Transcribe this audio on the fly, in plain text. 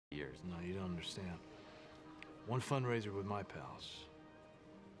lawyers. No, you don't understand. One fundraiser with my pals.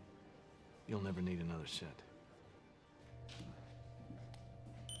 You'll never need another cent.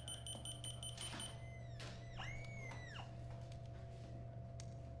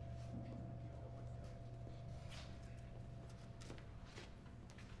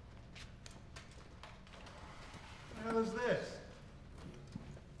 What the hell is this?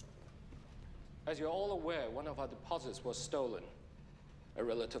 As you're all aware, one of our deposits was stolen. A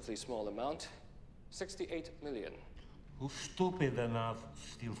relatively small amount, 68 million. Who's stupid enough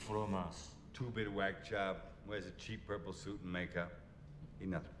to steal from us? Two-bit whack job, wears a cheap purple suit and makeup. He's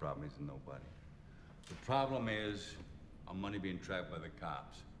not the problem, he's a nobody. The problem is our money being tracked by the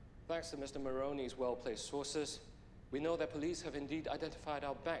cops. Thanks to Mr. Maroney's well-placed sources, we know that police have indeed identified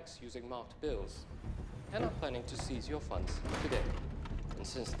our banks using marked bills and are planning to seize your funds today. And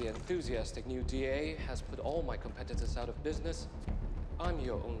since the enthusiastic new DA has put all my competitors out of business, I'm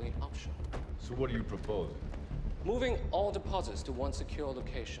your only option. So what are you proposing? Moving all deposits to one secure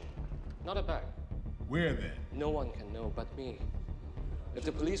location. Not a bank. Where then? No one can know but me. If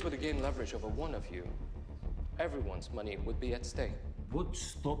the police were to gain leverage over one of you, everyone's money would be at stake. What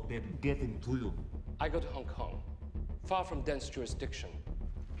stopped them getting to you? I go to Hong Kong, far from Dent's jurisdiction,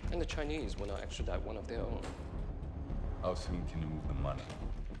 and the Chinese will not extradite one of their own. How soon can you move the money?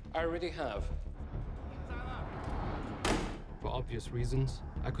 I already have. For obvious reasons,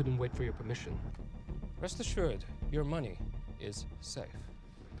 I couldn't wait for your permission. Rest assured, your money is safe.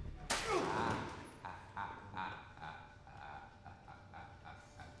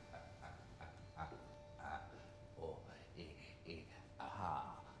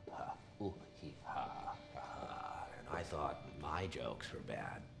 And I thought my jokes were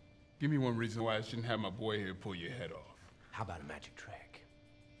bad. Give me one reason why I shouldn't have my boy here pull your head off. How about a magic trick?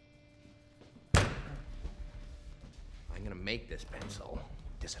 I'm gonna make this pencil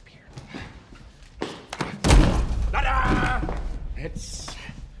disappear. Ta-da! It's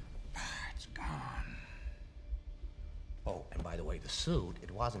gone. Oh, and by the way, the suit,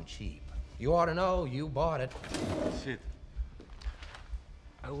 it wasn't cheap. You ought to know, you bought it. Shit.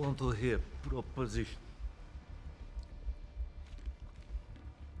 I want to hear proposition.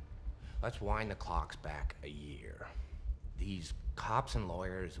 Let's wind the clocks back a year. These cops and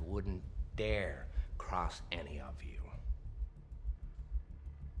lawyers wouldn't dare cross any of you.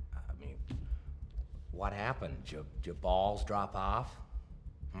 I mean, what happened? Your balls drop off?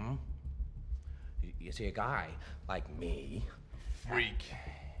 You see, a guy like me... Freak.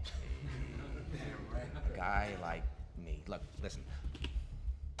 A guy like me... Look, listen.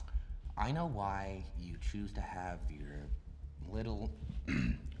 I know why you choose to have your little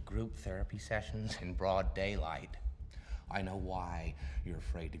group therapy sessions in broad daylight. I know why you're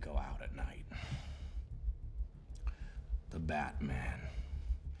afraid to go out at night. The Batman.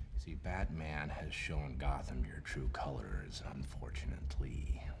 See, Batman has shown Gotham your true colors,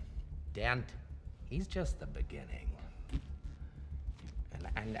 unfortunately. Dent, he's just the beginning.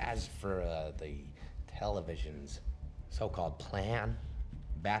 And as for the television's so-called plan,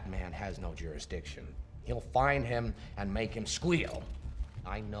 Batman has no jurisdiction. He'll find him and make him squeal.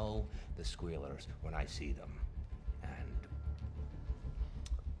 I know the squealers when I see them. And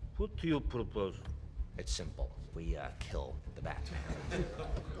What do you propose? it's simple. We kill the Batman.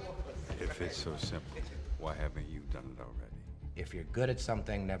 If it's so simple, why haven't you done it already? If you're good at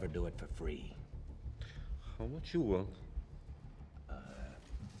something, never do it for free. How much you want?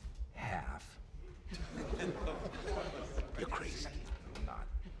 Half. You're crazy. I'm not.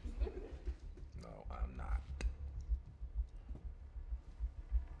 No, I'm not.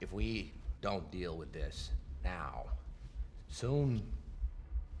 If we don't deal with this now, soon,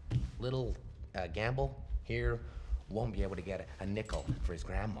 little Gamble here won't be able to get a nickel for his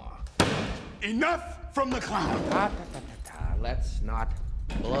grandma. Enough from the clown! Let's not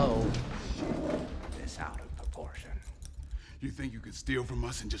blow this out of proportion. You think you could steal from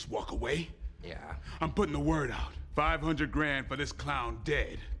us and just walk away? Yeah. I'm putting the word out. 500 grand for this clown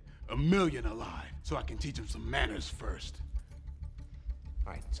dead. $1 million alive, so I can teach him some manners first.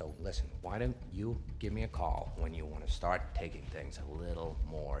 All right, so listen, why don't you give me a call when you want to start taking things a little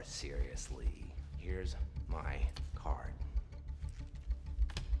more seriously? Here's my card.